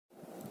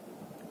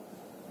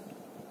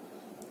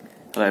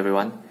Hello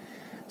everyone.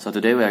 So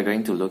today we are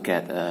going to look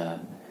at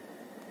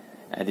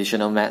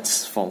Additional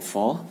Maths Form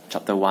 4,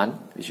 Chapter 1,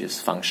 which is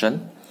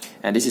Function.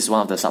 And this is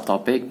one of the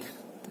subtopic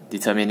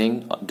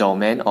determining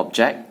domain,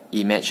 object,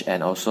 image,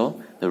 and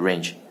also the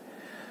range.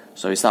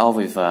 So we start off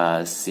with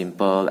a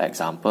simple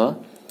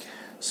example.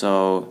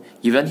 So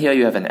given here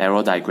you have an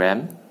arrow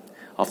diagram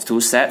of two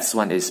sets.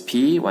 One is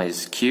P, one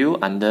is Q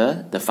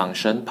under the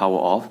function power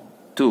of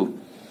 2.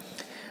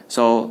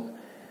 So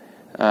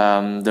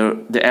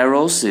the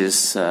arrows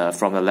is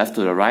from the left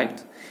to the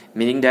right,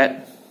 meaning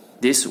that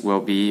this will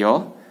be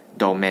your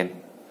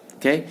domain.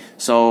 Okay,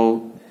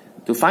 so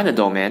to find the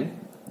domain,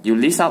 you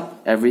list out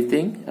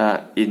everything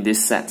in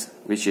this set,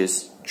 which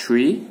is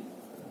 3,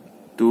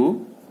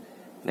 2,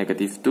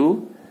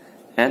 -2,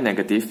 and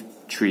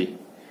 -3.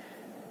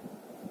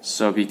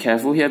 So be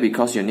careful here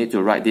because you need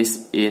to write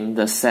this in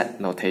the set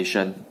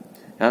notation,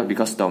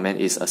 because domain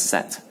is a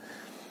set.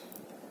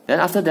 Then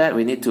after that,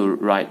 we need to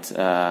write,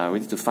 we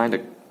need to find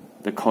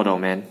the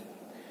codomain,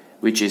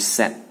 which is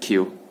set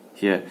Q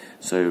here.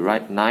 So you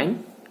write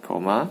 9,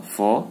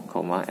 4,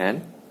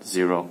 and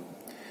 0.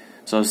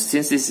 So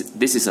since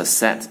this is a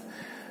set,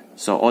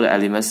 so all the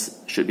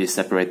elements should be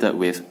separated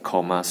with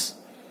commas.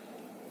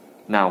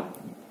 Now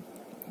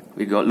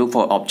we go look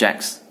for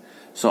objects.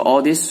 So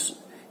all these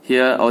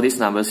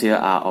numbers here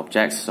are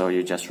objects. So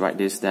you just write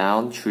this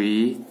down: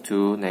 3,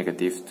 2,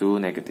 -2,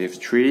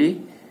 -3.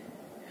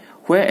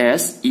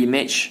 Whereas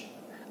image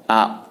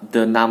are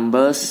the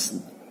numbers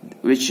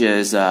which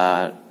is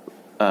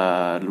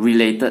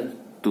related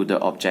to the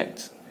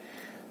object.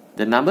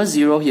 The number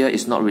 0 here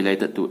is not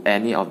related to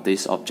any of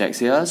these objects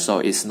here, so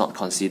it's not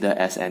considered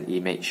as an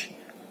image.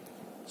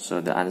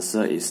 So the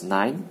answer is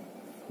 9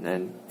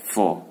 and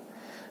 4.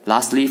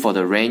 Lastly, for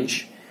the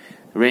range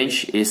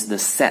is the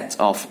set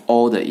of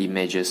all the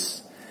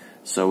images,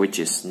 so which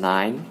is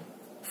 9,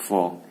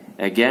 4.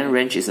 Again,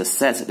 range is a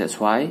set, that's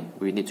why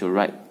we need to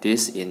write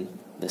this in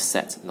the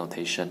set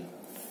notation.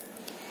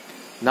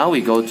 Now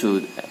we go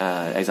to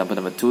example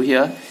number 2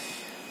 here.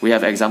 We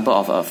have example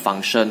of a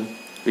function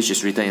which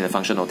is written in the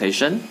function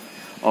notation,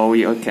 or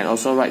we can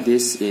also write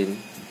this in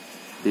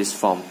this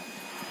form: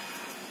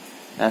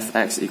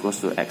 fx equals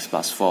to x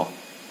plus 4,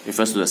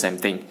 refers to the same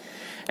thing.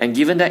 And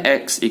given that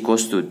x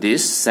equals to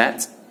this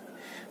set,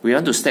 we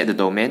want to state the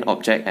domain,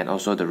 object, and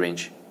also the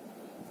range.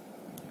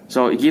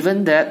 So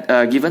given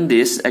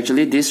this,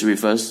 actually this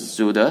refers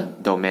to the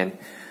domain.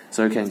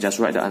 So you can just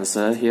write the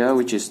answer here,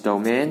 which is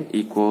domain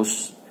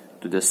equals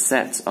to the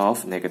set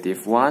of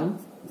 -1,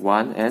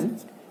 1,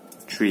 and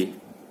 3.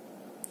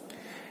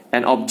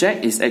 And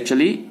object is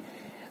actually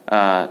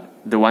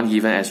the one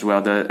given as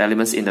well, the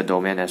elements in the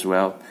domain as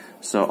well.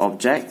 So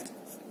object,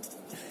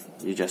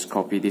 you just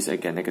copy this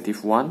again: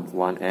 -1,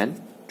 1,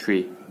 and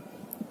 3.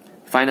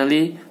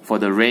 Finally, for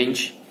the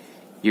range,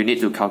 you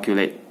need to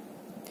calculate,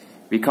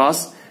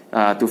 because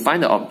to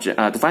find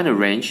the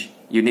range,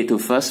 you need to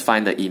first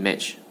find the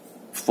image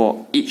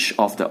for each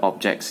of the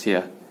objects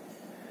here.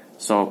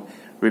 So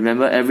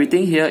remember,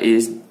 everything here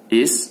is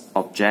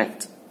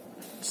object.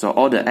 So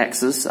all the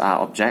x's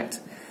are object,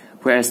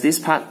 whereas this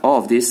part, all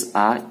of these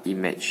are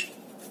image.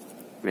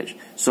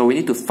 So we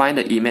need to find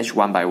the image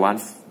one by one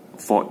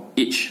for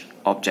each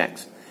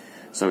object.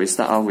 So we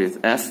start off with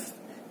f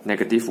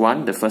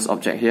 -1, the first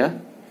object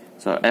here.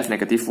 So f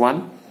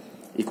 -1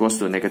 equals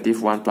to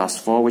 -1 plus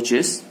 4, which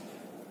is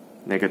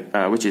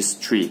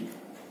 3.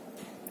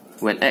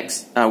 When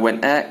x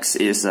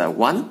is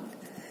 1,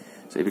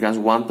 so it becomes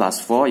 1 plus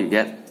 4, you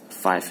get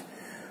 5.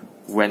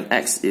 When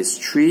x is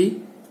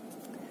 3,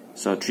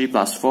 so 3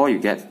 plus 4, you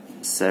get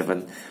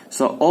 7.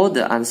 So all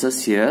the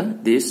answers here,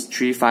 these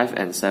 3, 5,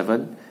 and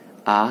 7,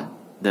 are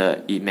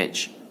the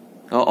image.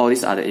 All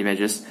these are the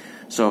images.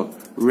 So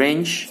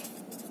range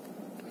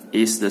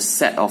is the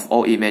set of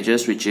all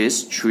images, which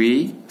is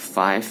 3,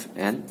 5,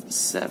 and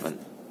 7.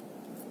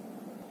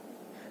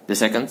 The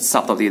second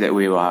subtopic that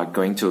we are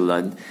going to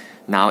learn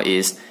now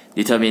is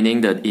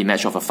determining the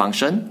image of a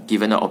function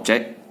given an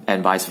object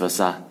and vice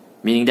versa.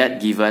 Meaning that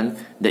given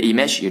the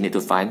image, you need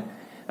to find,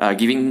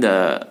 giving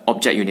the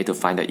object, you need to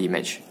find the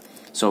image.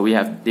 So we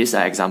have this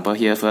example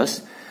here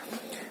first.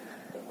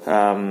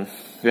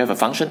 We have a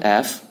function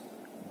f,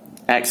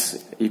 x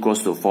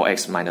equals to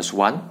 4x minus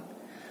 1.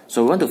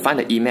 So we want to find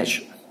the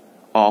image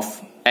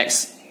of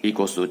x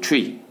equals to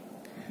 3.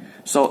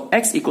 So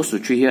x equals to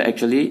 3 here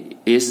actually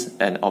is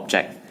an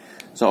object.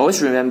 So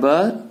always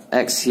remember,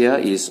 x here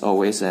is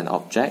always an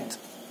object,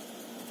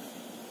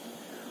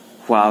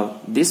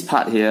 while this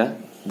part here,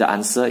 the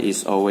answer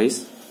is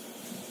always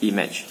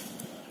image.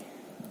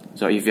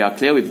 So if you are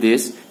clear with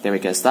this, then we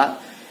can start.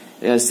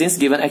 Since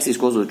given x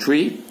equals to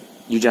 3,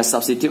 you just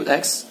substitute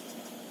x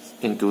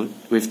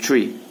with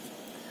 3.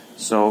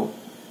 So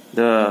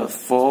the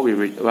 4, we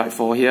write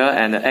 4 here,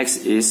 and the x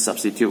is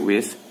substitute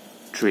with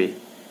 3.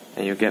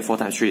 And you get 4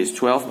 times 3 is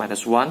 12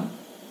 minus 1,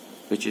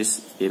 which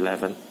is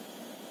 11.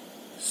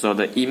 So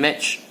the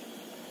image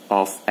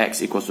of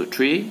x equals to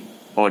 3,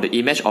 or the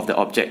image of the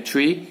object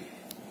 3,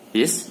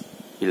 is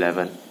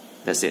 11.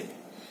 That's it.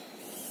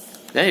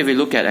 Then if we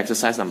look at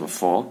exercise number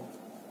 4,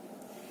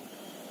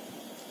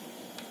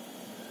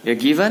 You're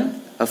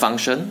given a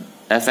function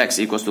fx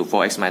equals to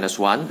 4x minus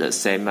 1, the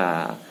same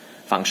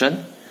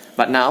function.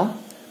 But now,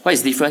 what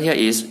is different here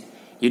is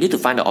you need to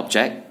find the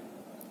object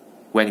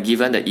when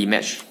given the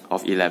image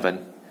of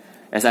 11.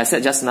 As I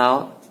said just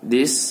now,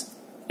 this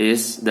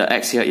is the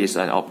x here is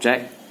an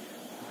object,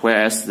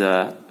 whereas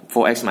the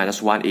 4x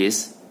minus 1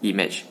 is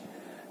image.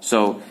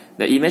 So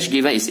the image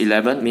given is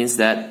 11, means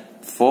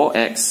that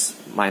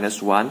 4x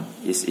minus 1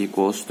 is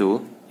equals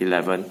to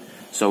 11.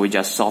 So we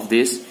just solve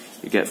this.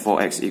 You get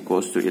 4x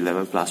equals to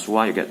 11 plus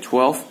 1, you get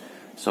 12.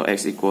 So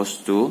x equals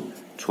to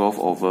 12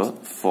 over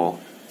 4.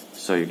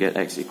 So you get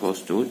x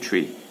equals to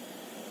 3.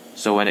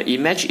 So when the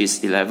image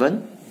is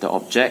 11, the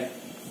object,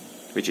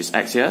 which is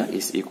x here,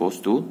 is equals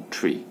to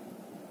 3.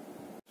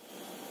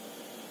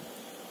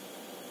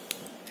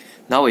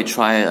 Now we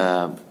try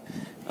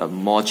a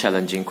more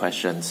challenging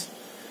questions.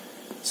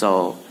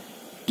 So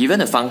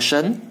given a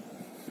function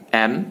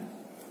m,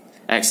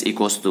 x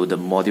equals to the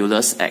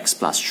modulus x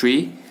plus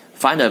 3,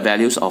 find the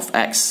values of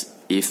x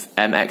if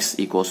mx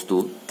equals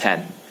to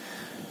 10.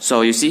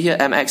 So you see here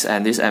mx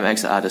and this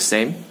mx are the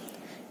same,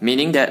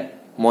 meaning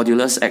that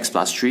modulus x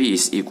plus 3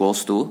 is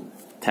equals to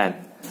 10.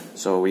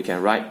 So we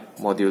can write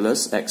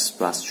modulus x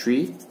plus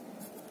 3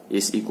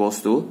 is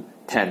equals to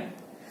 10.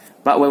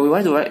 But when we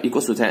want to write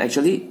equals to 10,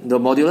 actually the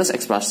modulus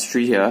x plus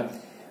 3 here,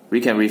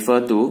 we can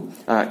refer to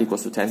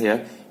equals to 10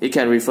 here, it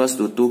can refer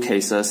to two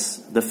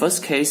cases. The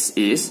first case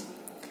is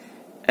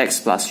x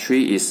plus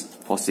 3 is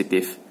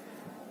positive,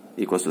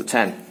 equals to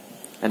 10.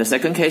 And the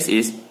second case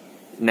is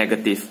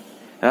negative.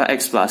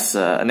 X plus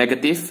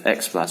negative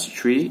x plus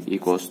 3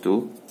 equals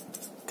to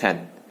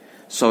 10.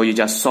 So you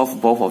just solve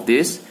both of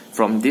this.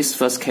 From this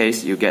first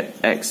case, you get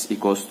x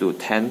equals to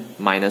 10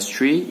 minus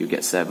 3, you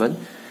get 7.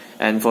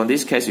 And from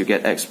this case, you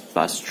get x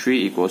plus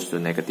 3 equals to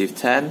negative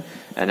 10.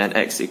 And then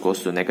x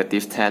equals to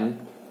negative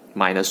 10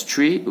 minus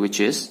 3, which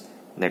is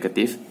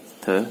negative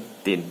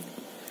 13.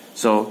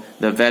 So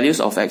the values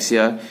of x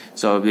here,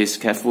 so please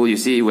careful, you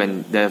see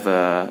when they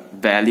have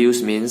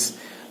values means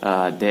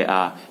there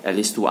are at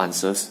least two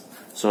answers.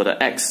 So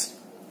the x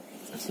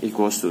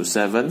equals to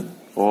 7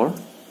 or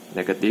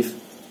negative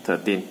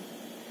 13.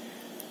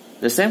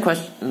 The same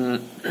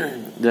question,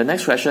 the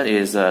next question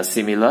is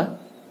similar.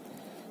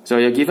 So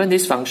you're given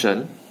this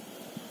function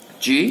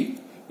g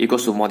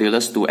equals to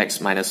modulus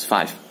 2x minus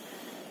 5.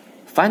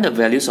 Find the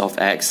values of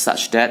x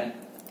such that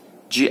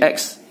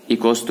gx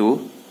equals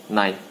to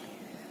 9.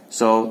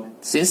 So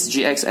since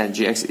gx and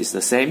gx is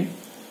the same,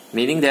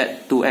 meaning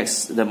that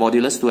 2x, the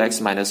modulus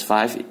 2x minus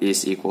 5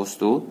 is equals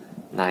to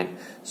 9.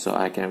 So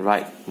I can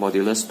write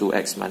modulus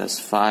 2x minus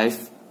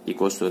 5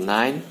 equals to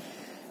 9.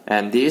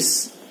 And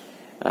this,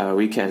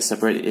 we can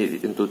separate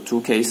it into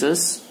two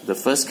cases. The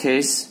first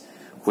case,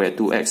 where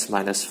 2x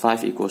minus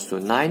 5 equals to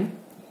 9.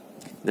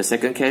 The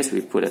second case,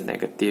 we put a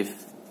negative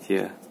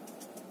here,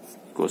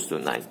 equals to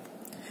 9.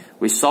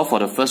 We solve for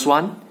the first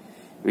one.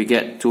 We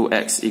get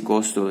 2x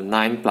equals to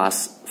 9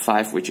 plus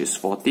 5, which is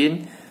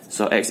 14.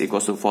 So x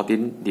equals to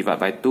 14 divided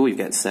by 2, you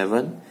get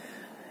 7.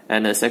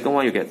 And the second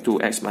one, you get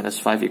 2x minus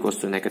 5 equals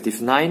to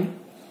negative 9.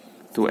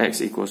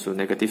 2x equals to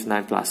negative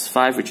 9 plus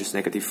 5, which is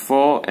negative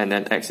 4. And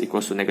then x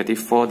equals to negative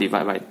 4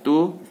 divided by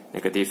 2,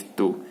 negative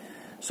 2.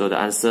 So the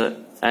answer,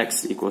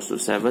 x equals to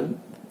 7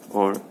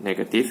 or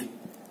negative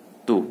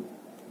 2.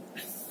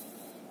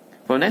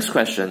 For the next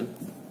question,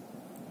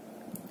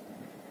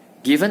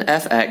 given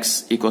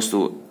fx equals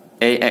to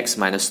ax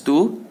minus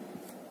 2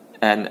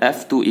 and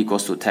f2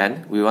 equals to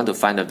 10, we want to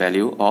find the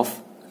value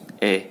of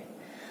a.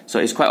 So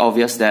it's quite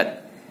obvious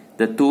that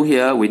the 2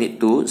 here, we need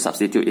to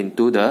substitute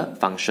into the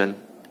function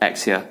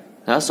x here.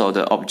 So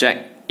the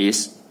object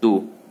is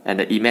 2 and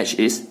the image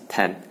is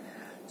 10.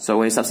 So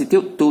when you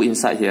substitute 2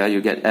 inside here,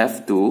 you get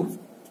f2.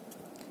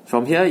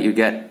 From here, you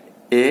get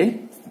a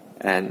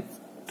and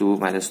 2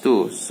 minus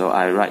 2. So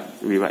I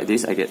rewrite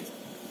this, I get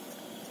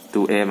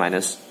 2a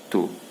minus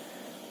 2.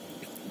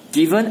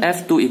 Given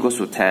f2 equals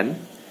to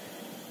 10,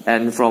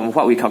 and from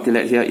what we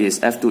calculate here is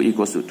f2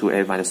 equals to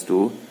 2a minus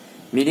 2,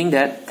 meaning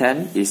that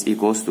 10 is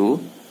equals to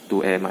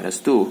 2a minus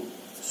 2.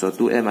 So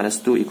 2a minus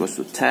 2 equals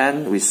to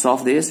 10. We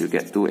solve this, you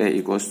get 2a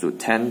equals to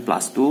 10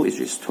 plus 2, which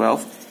is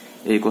 12.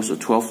 A equals to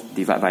 12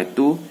 divided by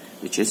 2,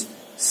 which is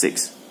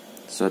 6.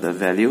 So the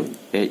value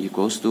a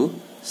equals to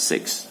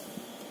 6.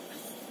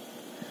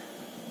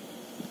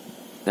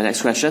 The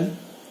next question.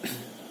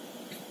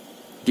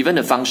 Given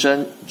the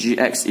function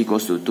gx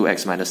equals to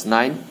 2x minus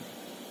 9,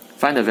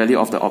 find the value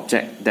of the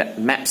object that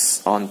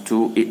maps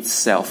onto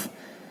itself.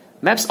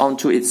 Maps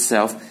onto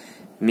itself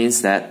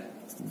means that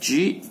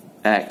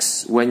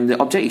gx, when the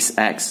object is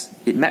x,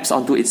 it maps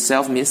onto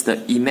itself means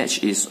the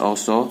image is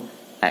also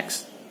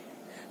x.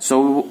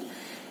 So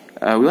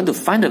we want to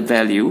find the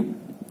value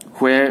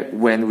where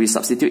when we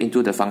substitute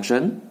into the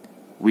function,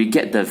 we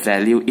get the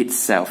value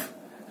itself.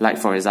 Like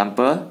for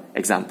example,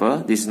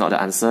 this is not the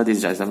answer, this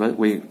is just example.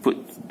 We put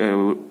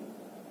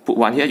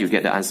 1 here, you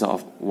get the answer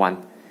of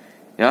 1.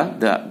 Yeah,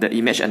 the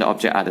image and the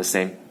object are the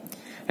same.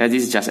 And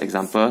this is just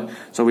example.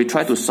 So we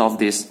try to solve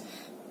this.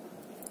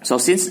 So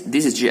since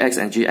this is gx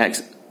and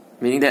gx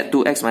meaning that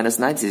 2x minus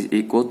 9 is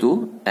equal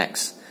to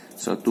x.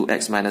 So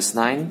 2x minus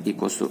 9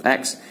 equals to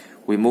x.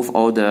 We move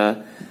all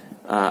the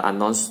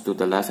unknowns to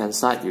the left hand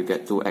side, you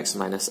get 2x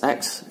minus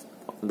x.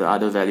 The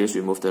other values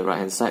we move to the right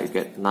hand side, you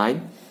get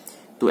 9.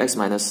 2x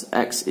minus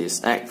x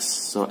is x,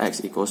 so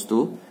x equals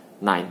to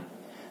 9.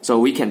 So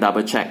we can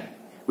double check.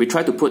 We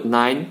try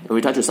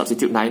to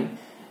substitute 9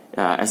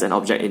 as an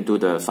object into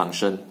the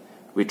function.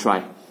 We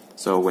try.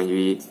 So when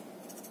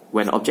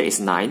the object is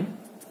 9,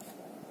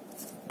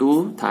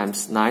 2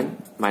 times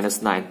 9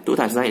 minus 9. 2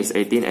 times 9 is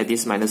 18,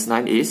 18 minus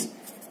 9 is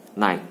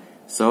 9.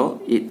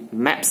 So it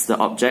maps the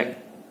object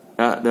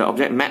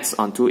maps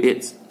onto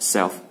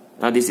itself.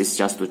 Now this is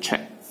just to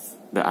check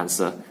the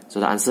answer. So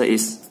the answer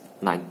is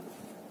 9.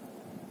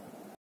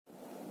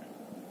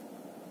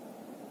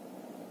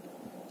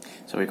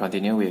 So we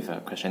continue with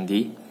question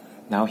D.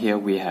 Now here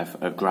we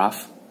have a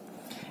graph.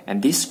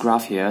 And this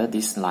graph here,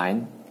 this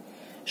line,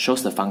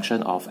 shows the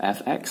function of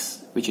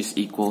fx, which is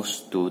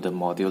equals to the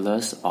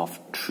modulus of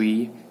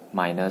 3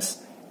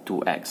 minus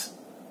 2x.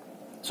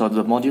 So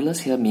the modulus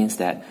here means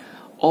that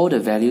all the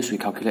values we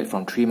calculate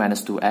from 3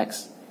 minus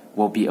 2x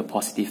will be a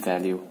positive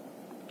value.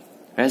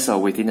 Okay, so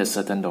within a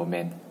certain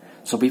domain.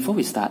 So before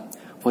we start,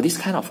 for this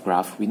kind of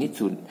graph, we need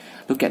to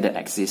look at the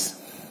axis.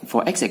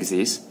 For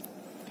x-axis,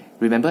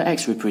 remember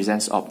x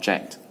represents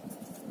object.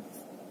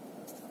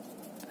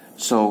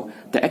 So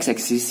the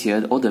x-axis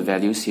here, all the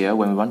values here,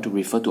 when we want to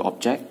refer to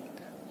object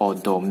or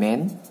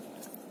domain,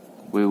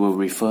 we will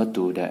refer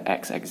to the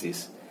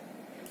x-axis.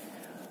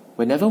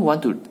 Whenever we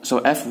want to, so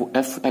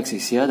fx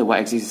is here, the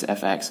y-axis is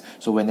fx.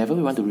 So whenever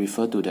we want to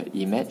refer to the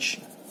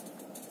image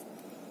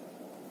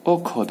or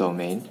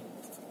codomain,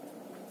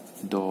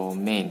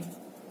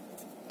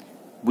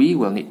 we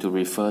will need to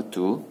refer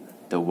to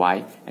the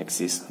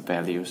y-axis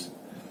values.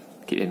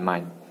 Keep in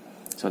mind.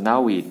 So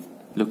now we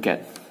look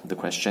at the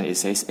question. It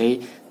says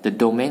A, the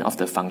domain of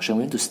the function.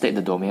 We need to state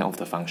the domain of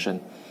the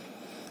function.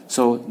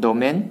 So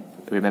domain,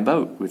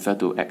 remember, refer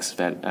to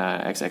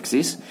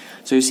x-axis.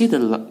 So you see the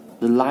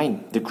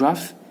line, the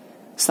graph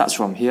starts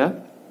from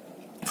here.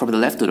 From the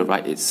left to the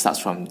right, it starts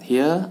from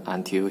here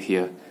until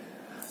here.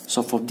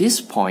 So for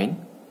this point,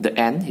 the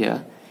end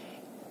here,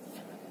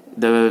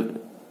 the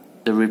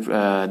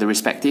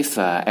respective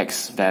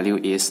x value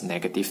is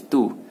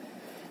 -2.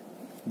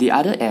 The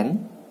other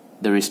end,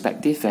 the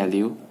respective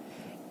value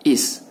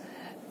is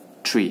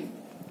 3,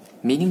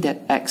 meaning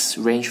that x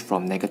range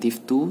from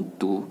 -2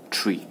 to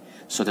 3.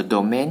 So the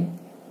domain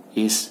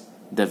is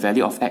the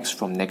value of x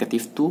from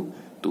 -2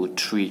 to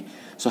 3.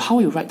 So how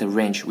we write the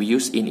range? We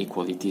use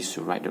inequalities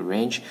to write the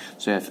range.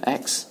 So if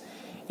x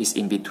is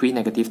in between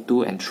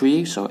 -2 and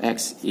 3, so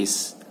x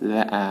is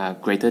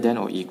greater than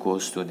or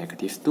equals to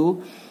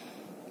 -2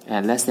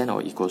 and less than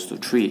or equals to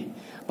 3.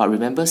 But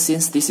remember,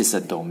 since this is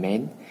a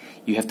domain,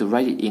 you have to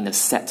write it in a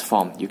set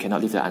form. You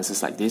cannot leave the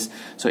answers like this.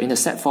 So in a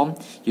set form,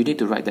 you need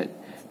to write that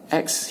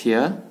x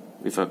here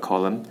with a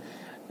column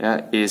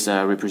is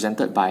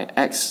represented by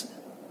x,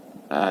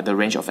 the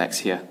range of x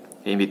here,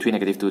 in between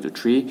 -2 to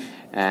 3,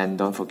 and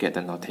don't forget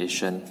the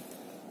notation.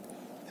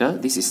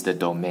 This is the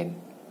domain.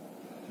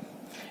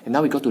 And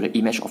now we go to the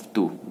image of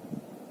 2.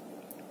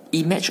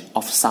 Image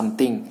of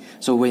something.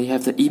 So when you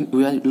have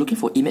we are looking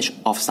for image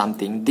of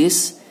something,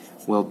 this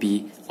will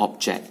be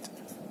object.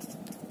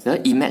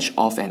 The image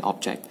of an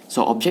object.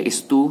 So object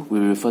is 2, we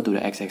refer to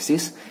the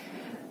x-axis.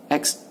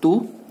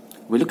 x2,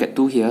 we look at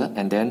 2 here,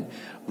 and then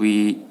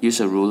we use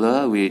a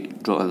ruler, we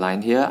draw a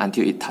line here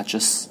until it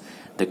touches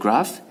the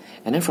graph.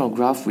 And then from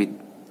graph, we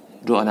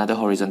draw another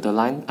horizontal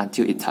line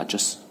until it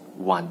touches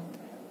 1.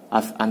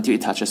 Until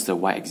it touches the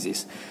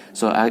y-axis.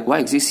 So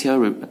y-axis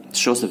here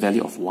shows the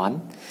value of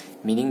 1,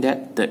 meaning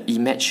that the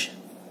image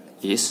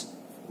is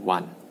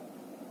 1.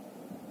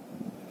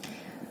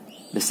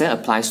 The same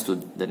applies to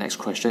the next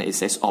question. It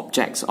says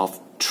objects of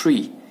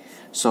 3.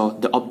 So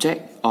the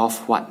object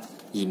of what?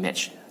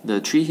 Image. The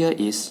 3 here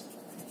is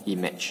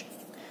image.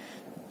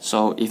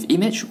 So if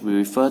image, we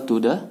refer to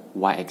the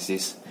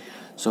y-axis.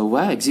 So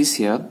y-axis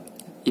here,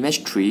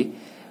 image 3,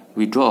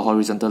 we draw a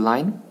horizontal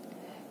line.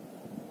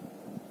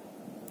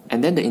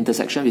 And then the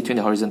intersection between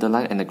the horizontal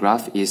line and the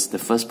graph is, the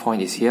first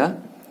point is here,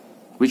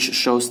 which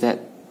shows that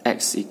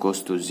x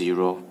equals to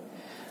 0.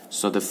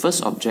 So the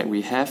first object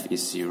we have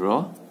is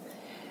 0.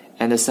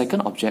 And the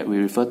second object, we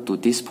refer to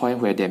this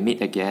point where they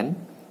meet again,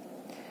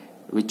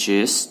 which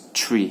is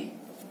 3.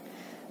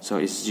 So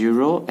it's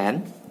 0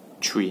 and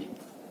 3.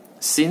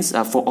 Since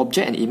for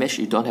object and image,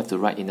 you don't have to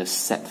write in the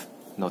set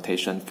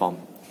notation form.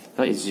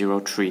 So it's 0,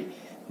 3.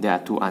 There are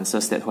two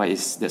answers. That's why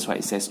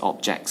it says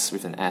objects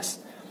with an S.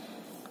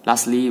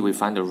 Lastly, we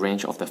find the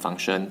range of the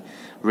function.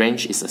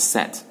 Range is a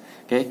set.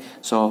 Okay,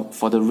 so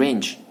for the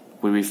range,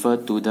 we refer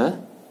to the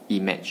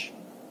image.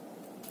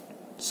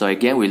 So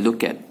again, we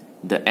look at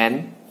the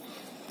end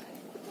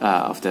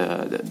of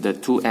the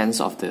two ends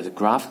of the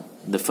graph.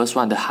 The first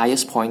one, the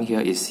highest point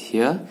here is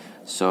here,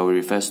 so it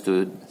refers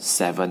to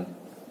 7.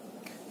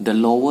 The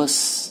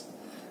lowest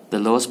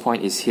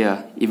point is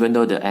here, even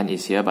though the end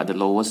is here, but the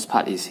lowest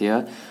part is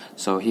here.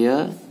 So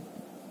here,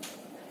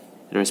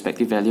 the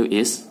respective value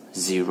is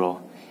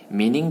 0.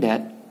 meaning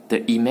that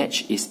the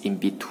image is in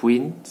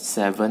between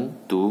 7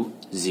 to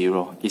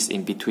 0, is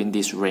in between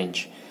this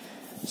range.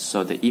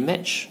 So the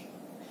image,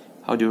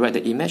 how do you write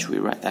the image? We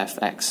write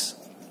fx.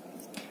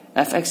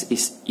 Fx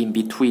is in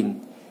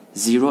between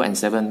 0 and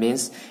 7,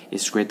 means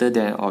it's greater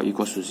than or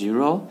equals to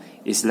 0,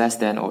 is less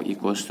than or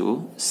equals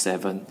to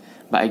 7.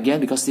 But again,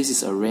 because this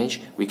is a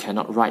range, we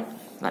cannot write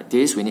like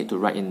this. We need to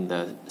write in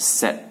the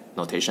set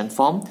notation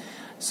form.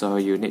 So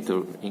you need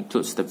to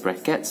include the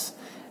brackets,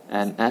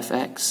 and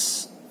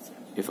fx,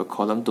 with a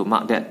column to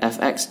mark that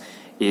fx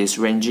is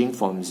ranging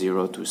from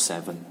 0 to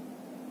 7.